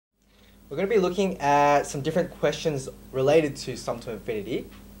we're going to be looking at some different questions related to sum to infinity.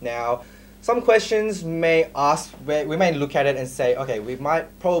 Now, some questions may ask, we may look at it and say, okay, we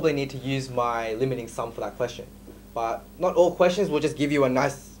might probably need to use my limiting sum for that question. But not all questions will just give you a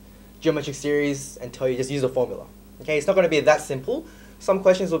nice geometric series and tell you just use a formula. Okay, it's not going to be that simple. Some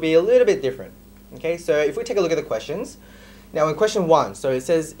questions will be a little bit different. Okay, so if we take a look at the questions, now in question 1, so it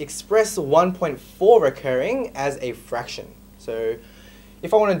says express 1.4 recurring as a fraction. So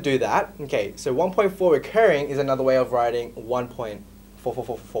if I want to do that, okay, so 1.4 recurring is another way of writing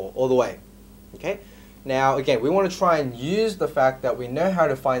 1.4444 all the way. Okay, now again, we want to try and use the fact that we know how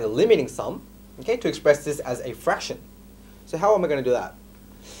to find the limiting sum, okay, to express this as a fraction. So how am I going to do that?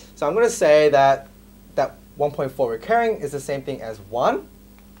 So I'm going to say that 1.4 recurring is the same thing as 1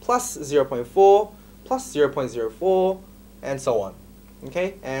 plus 0.4 plus 0.04 and so on,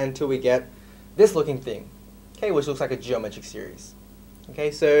 okay, until we get this looking thing, okay, which looks like a geometric series.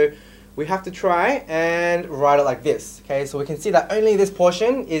 Okay, so we have to try and write it like this. Okay, so we can see that only this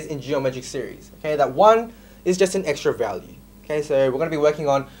portion is in geometric series. Okay, that 1 is just an extra value. Okay, so we're going to be working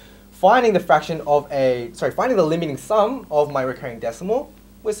on finding the fraction of finding the limiting sum of my recurring decimal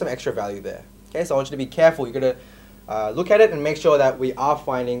with some extra value there. Okay, so I want you to be careful. You're going to look at it and make sure that we are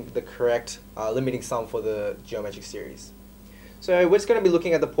finding the correct limiting sum for the geometric series. So we're just going to be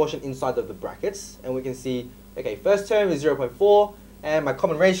looking at the portion inside of the brackets, and we can see, okay, first term is 0.4, and my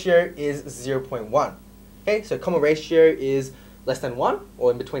common ratio is 0.1. Okay, so common ratio is less than 1,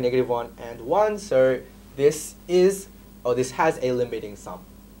 or in between -1 and 1, so this has a limiting sum,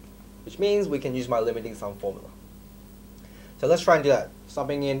 which means we can use my limiting sum formula. So let's try and do that,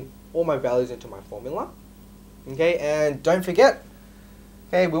 subbing in all my values into my formula. Okay, and don't forget,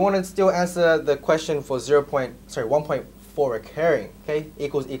 okay, we want to still answer the question for 1.4 recurring. Okay,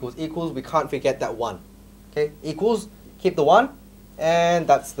 equals, we can't forget that 1. Okay, equals, keep the 1, and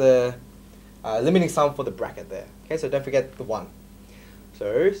that's the limiting sum for the bracket there. Okay, so don't forget the 1.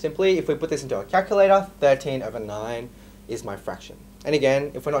 So simply, if we put this into a calculator, 13/9 is my fraction. And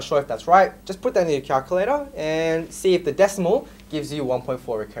again, if we're not sure if that's right, just put that in your calculator and see if the decimal gives you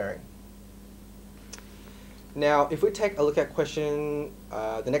 1.4 recurring. Now, if we take a look at question,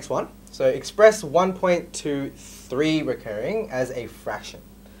 the next one, so express 1.23 recurring as a fraction.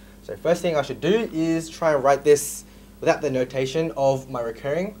 So first thing I should do is try and write this without the notation of my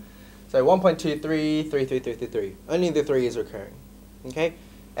recurring. So 1.233333. Only the 3 is recurring. Okay?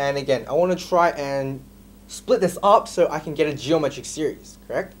 And again, I want to try and split this up so I can get a geometric series,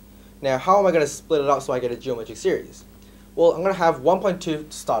 correct? Now, how am I going to split it up so I get a geometric series? Well, I'm going to have 1.2 to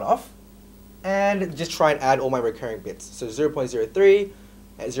start off and just try and add all my recurring bits. So 0.03,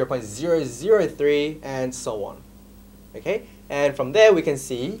 0.003, and so on. Okay? And from there, we can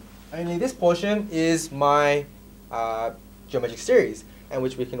see only this portion is my geometric series, and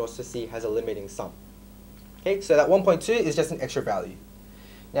which we can also see has a limiting sum. Okay, so that 1.2 is just an extra value.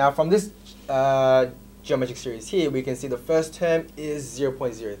 Now from this geometric series here, we can see the first term is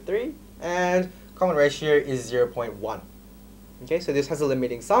 0.03 and common ratio is 0.1. Okay, so this has a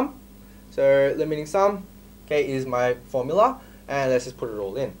limiting sum. So limiting sum, okay, is my formula, and let's just put it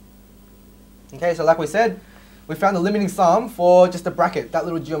all in. Okay, so like we said, we found the limiting sum for just the bracket, that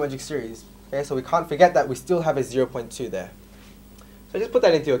little geometric series. Okay, so we can't forget that we still have a 0.2 there. So just put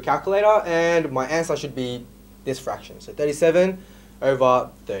that into a calculator, and my answer should be this fraction. So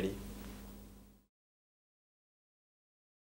 37/30.